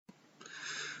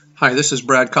Hi, this is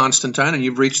Brad Constantine, and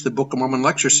you've reached the Book of Mormon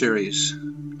lecture series.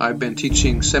 I've been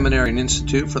teaching seminary and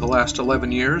institute for the last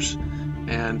 11 years,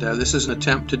 and this is an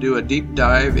attempt to do a deep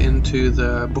dive into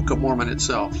the Book of Mormon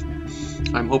itself.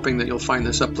 I'm hoping that you'll find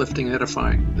this uplifting and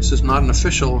edifying. This is not an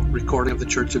official recording of the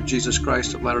Church of Jesus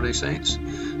Christ of Latter-day Saints,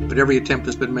 but every attempt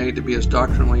has been made to be as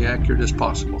doctrinally accurate as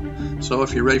possible. So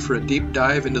if you're ready for a deep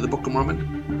dive into the Book of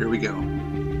Mormon, here we go.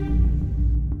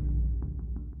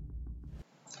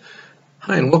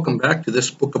 Hi, and welcome back to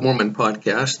this Book of Mormon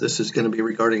podcast. This is going to be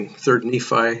regarding 3rd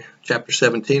Nephi, chapter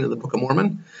 17 of the Book of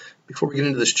Mormon. Before we get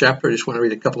into this chapter, I just want to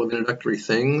read a couple of introductory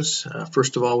things.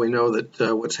 First of all, we know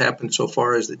that what's happened so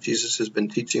far is that Jesus has been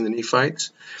teaching the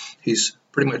Nephites. He's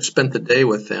pretty much spent the day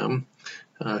with them,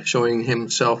 showing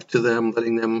himself to them,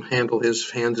 letting them handle his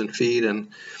hands and feet,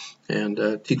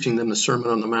 and teaching them the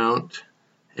Sermon on the Mount.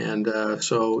 And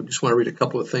so just want to read a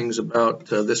couple of things about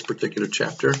this particular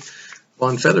chapter.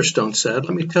 Von Featherstone said,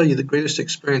 "Let me tell you the greatest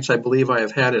experience I believe I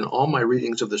have had in all my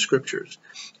readings of the Scriptures,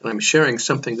 and I'm sharing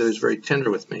something that is very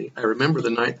tender with me. I remember the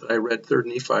night that I read 3rd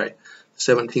Nephi, the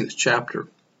 17th chapter.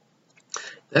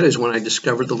 That is when I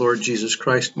discovered the Lord Jesus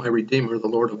Christ, my Redeemer, the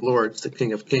Lord of Lords, the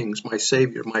King of Kings, my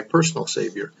Savior, my personal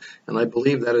Savior, and I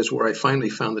believe that is where I finally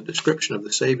found the description of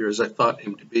the Savior as I thought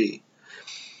him to be.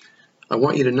 I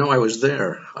want you to know I was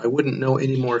there. I wouldn't know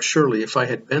any more surely if I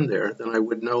had been there than I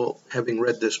would know having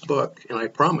read this book, and I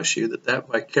promise you that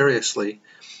vicariously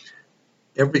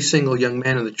every single young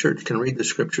man in the church can read the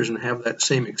Scriptures and have that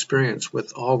same experience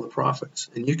with all the prophets,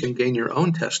 and you can gain your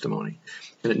own testimony,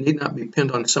 and it need not be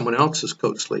pinned on someone else's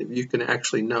coat sleeve. You can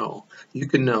actually know. You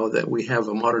can know that we have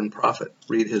a modern prophet.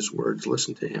 Read his words,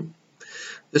 listen to him.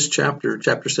 This chapter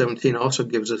 17, also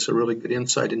gives us a really good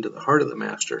insight into the heart of the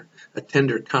Master, a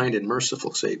tender, kind, and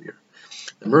merciful Savior.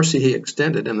 The mercy he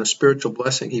extended and the spiritual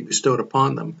blessing he bestowed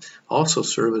upon them also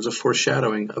serve as a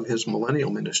foreshadowing of his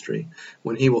millennial ministry,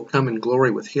 when he will come in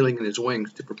glory with healing in his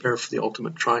wings to prepare for the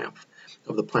ultimate triumph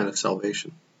of the plan of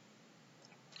salvation."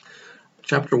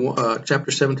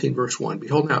 Chapter 17, verse 1.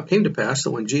 "Behold, now it came to pass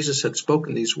that when Jesus had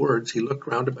spoken these words, he looked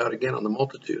round about again on the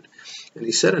multitude, and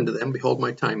he said unto them, Behold,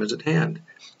 my time is at hand,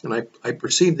 and I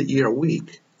perceive that ye are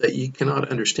weak, that ye cannot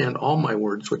understand all my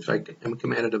words which I am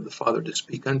commanded of the Father to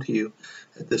speak unto you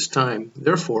at this time.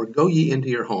 Therefore go ye into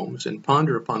your homes, and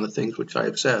ponder upon the things which I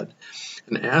have said,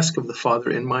 and ask of the Father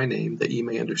in my name, that ye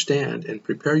may understand, and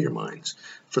prepare your minds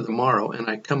for the morrow, and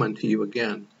I come unto you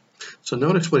again." So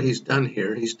notice what he's done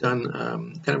here. He's done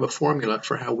kind of a formula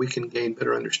for how we can gain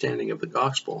better understanding of the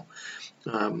gospel.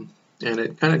 And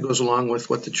it kind of goes along with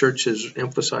what the church has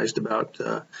emphasized about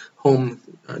home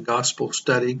gospel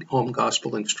study, home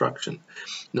gospel instruction.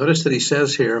 Notice that he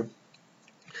says here,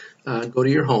 go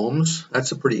to your homes.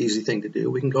 That's a pretty easy thing to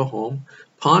do. We can go home,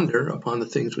 ponder upon the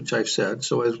things which I've said.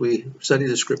 So as we study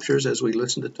the Scriptures, as we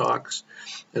listen to talks,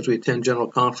 as we attend general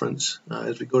conference,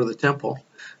 as we go to the temple,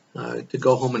 to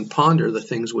go home and ponder the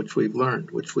things which we've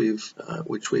learned, which we've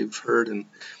heard,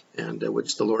 and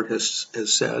which the Lord has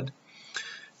said,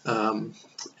 and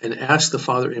ask the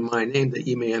Father in my name that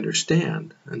ye may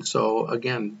understand. And so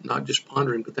again, not just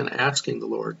pondering, but then asking the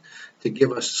Lord to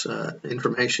give us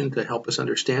information to help us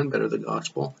understand better the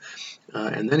gospel.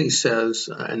 And then he says,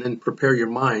 and then prepare your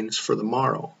minds for the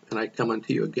morrow, and I come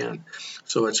unto you again.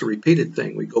 So it's a repeated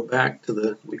thing. We go back to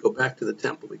the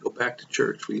temple, we go back to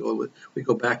church, we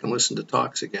go back and listen to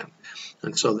talks again.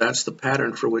 And so that's the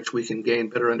pattern for which we can gain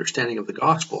better understanding of the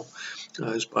gospel,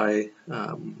 is by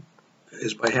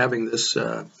having this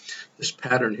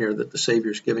pattern here that the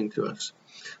Savior is giving to us.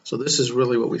 So this is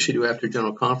really what we should do after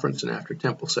general conference and after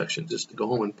temple sessions, is to go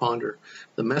home and ponder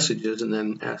the messages and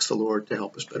then ask the Lord to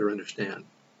help us better understand.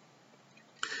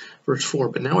 Verse 4,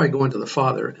 "But now I go unto the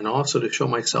Father, and also to show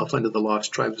myself unto the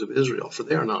lost tribes of Israel, for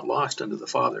they are not lost unto the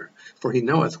Father, for he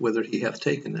knoweth whither he hath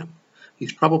taken them."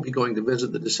 He's probably going to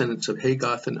visit the descendants of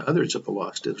Hagoth and others of the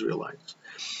lost Israelites.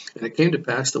 "And it came to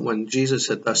pass that when Jesus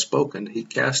had thus spoken, he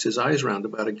cast his eyes round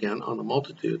about again on the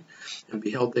multitude, and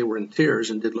beheld they were in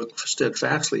tears, and did look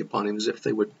steadfastly upon him, as if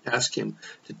they would ask him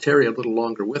to tarry a little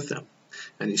longer with them.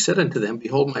 And he said unto them,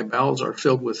 Behold, my bowels are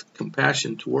filled with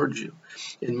compassion towards you."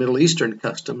 In Middle Eastern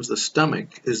customs, the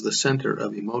stomach is the center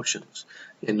of emotions.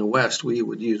 In the West, we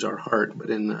would use our heart, but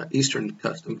in Eastern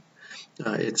custom,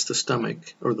 it's the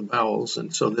stomach or the bowels.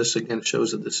 And so this again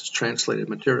shows that this is translated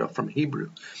material from Hebrew,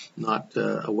 not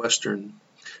a Western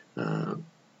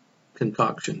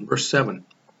concoction. Verse 7,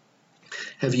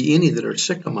 Have ye any that are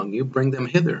sick among you? Bring them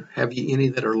hither. Have ye any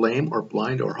that are lame, or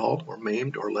blind, or halt, or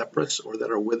maimed, or leprous, or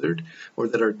that are withered, or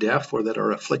that are deaf, or that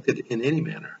are afflicted in any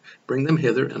manner? Bring them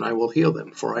hither, and I will heal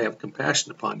them. For I have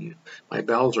compassion upon you. My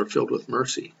bowels are filled with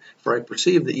mercy. For I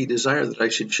perceive that ye desire that I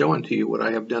should show unto you what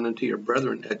I have done unto your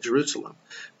brethren at Jerusalem.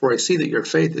 For I see that your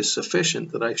faith is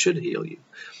sufficient that I should heal you.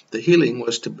 The healing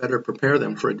was to better prepare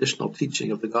them for additional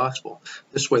teaching of the gospel.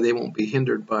 This way they won't be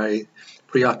hindered by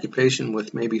preoccupation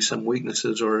with maybe some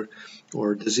weaknesses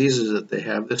or diseases that they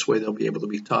have. This way they'll be able to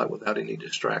be taught without any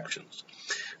distractions.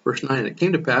 Verse 9, it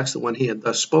came to pass that when he had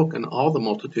thus spoken, all the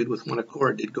multitude with one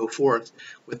accord did go forth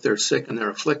with their sick and their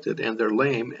afflicted, and their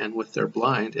lame, and with their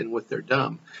blind, and with their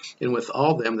dumb, and with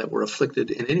all them that were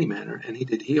afflicted in any manner, and he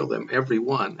did heal them every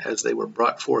one as they were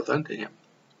brought forth unto him.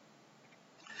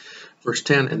 Verse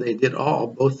 10, and they did all,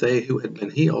 both they who had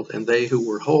been healed and they who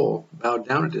were whole, bowed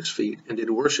down at his feet and did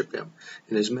worship him.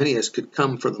 And as many as could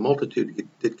come, for the multitude,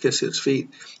 did kiss his feet,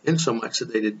 insomuch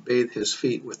that they did bathe his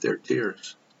feet with their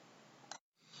tears.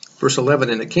 Verse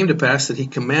 11, and it came to pass that he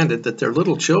commanded that their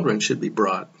little children should be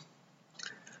brought.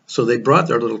 So they brought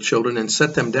their little children and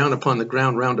set them down upon the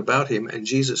ground round about him, and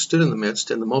Jesus stood in the midst,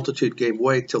 and the multitude gave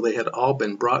way till they had all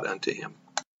been brought unto him.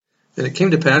 And it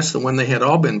came to pass that when they had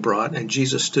all been brought, and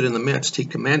Jesus stood in the midst, he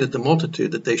commanded the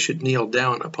multitude that they should kneel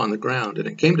down upon the ground. And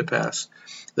it came to pass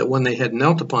that when they had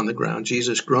knelt upon the ground,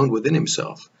 Jesus groaned within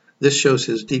himself. This shows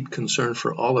his deep concern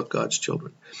for all of God's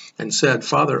children, and said,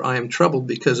 Father, I am troubled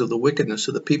because of the wickedness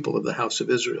of the people of the house of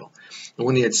Israel. And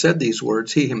when he had said these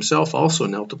words, he himself also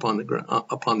knelt upon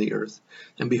the earth.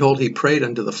 And behold, he prayed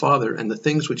unto the Father, and the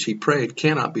things which he prayed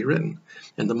cannot be written.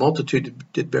 And the multitude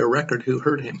did bear record who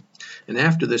heard him. And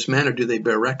after this manner do they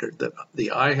bear record, that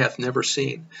the eye hath never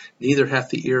seen, neither hath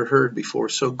the ear heard before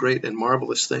so great and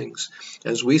marvelous things,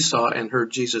 as we saw and heard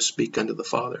Jesus speak unto the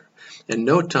Father. And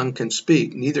no tongue can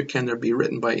speak, neither can there be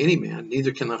written by any man,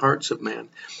 neither can the hearts of man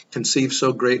conceive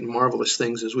so great and marvelous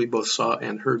things as we both saw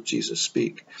and heard Jesus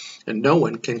speak. And no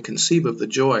one can conceive of the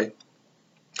joy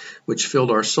which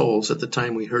filled our souls at the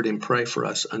time we heard him pray for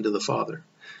us unto the Father.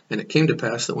 And it came to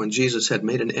pass that when Jesus had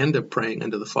made an end of praying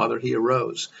unto the Father, he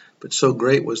arose. But so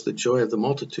great was the joy of the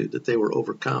multitude that they were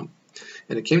overcome.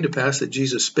 And it came to pass that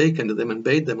Jesus spake unto them and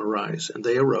bade them arise, and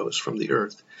they arose from the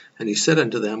earth. And he said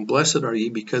unto them, Blessed are ye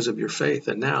because of your faith,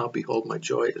 and now, behold, my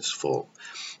joy is full.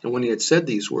 And when he had said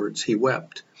these words, he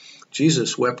wept.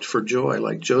 Jesus wept for joy,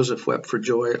 like Joseph wept for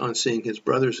joy on seeing his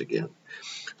brothers again.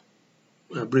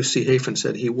 Bruce C. Hafen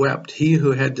said, he wept, he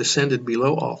who had descended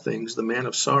below all things, the man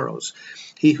of sorrows,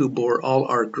 he who bore all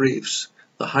our griefs.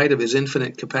 The height of his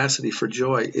infinite capacity for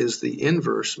joy is the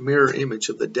inverse mirror image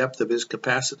of the depth of his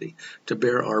capacity to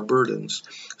bear our burdens.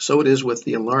 So it is with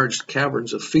the enlarged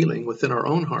caverns of feeling within our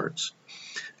own hearts.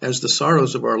 As the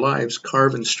sorrows of our lives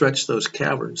carve and stretch those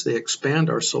caverns, they expand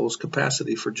our soul's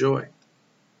capacity for joy.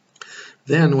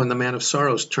 Then, when the man of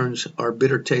sorrows turns our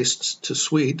bitter tastes to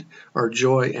sweet, our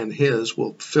joy and his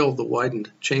will fill the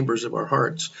widened chambers of our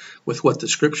hearts with what the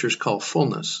Scriptures call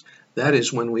fullness. That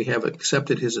is when we have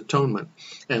accepted his atonement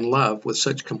and love with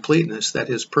such completeness that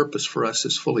his purpose for us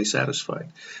is fully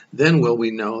satisfied. Then will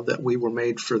we know that we were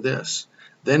made for this.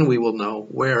 Then we will know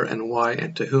where and why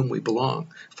and to whom we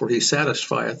belong, for he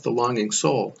satisfieth the longing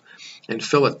soul and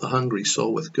filleth the hungry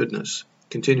soul with goodness.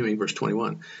 Continuing verse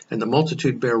 21, and the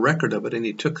multitude bare record of it, and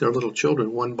he took their little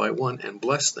children one by one, and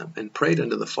blessed them, and prayed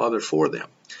unto the Father for them.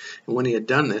 And when he had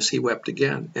done this, he wept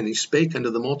again. And he spake unto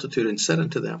the multitude, and said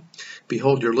unto them,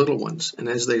 Behold your little ones. And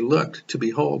as they looked to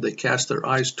behold, they cast their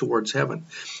eyes towards heaven.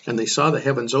 And they saw the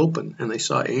heavens open, and they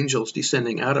saw angels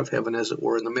descending out of heaven, as it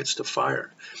were, in the midst of fire.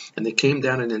 And they came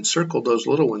down and encircled those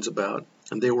little ones about,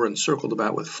 and they were encircled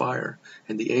about with fire.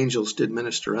 And the angels did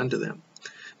minister unto them.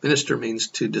 Minister means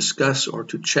to discuss or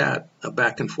to chat, a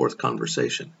back and forth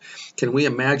conversation. Can we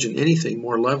imagine anything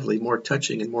more lovely, more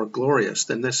touching, and more glorious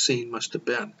than this scene must have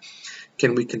been?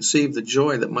 Can we conceive the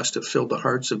joy that must have filled the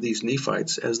hearts of these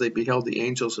Nephites as they beheld the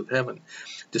angels of heaven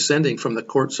descending from the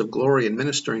courts of glory and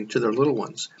ministering to their little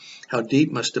ones? How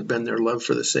deep must have been their love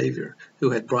for the Savior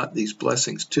who had brought these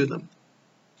blessings to them?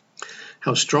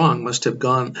 How strong must have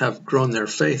grown their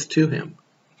faith to him,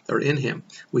 or in him.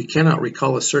 We cannot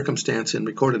recall a circumstance in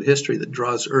recorded history that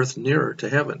draws earth nearer to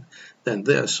heaven than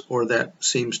this, or that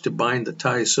seems to bind the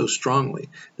ties so strongly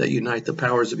that unite the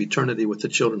powers of eternity with the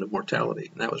children of mortality.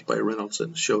 And that was by Reynolds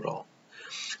and Shodall.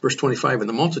 Verse 25, and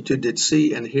the multitude did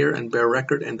see and hear and bear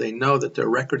record, and they know that their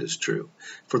record is true.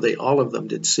 For they all of them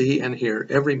did see and hear,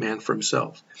 every man for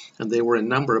himself. And they were in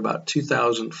number about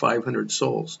 2,500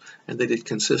 souls, and they did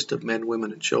consist of men,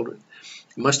 women, and children.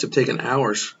 It must have taken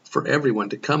hours for everyone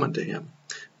to come unto him.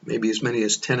 maybe as many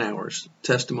as 10 hours.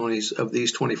 Testimonies of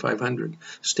these 2,500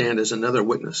 stand as another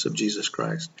witness of Jesus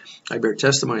Christ. I bear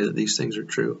testimony that these things are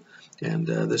true. And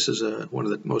this is one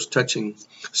of the most touching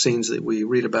scenes that we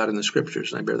read about in the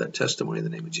Scriptures. And I bear that testimony in the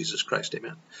name of Jesus Christ.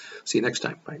 Amen. See you next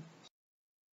time. Bye.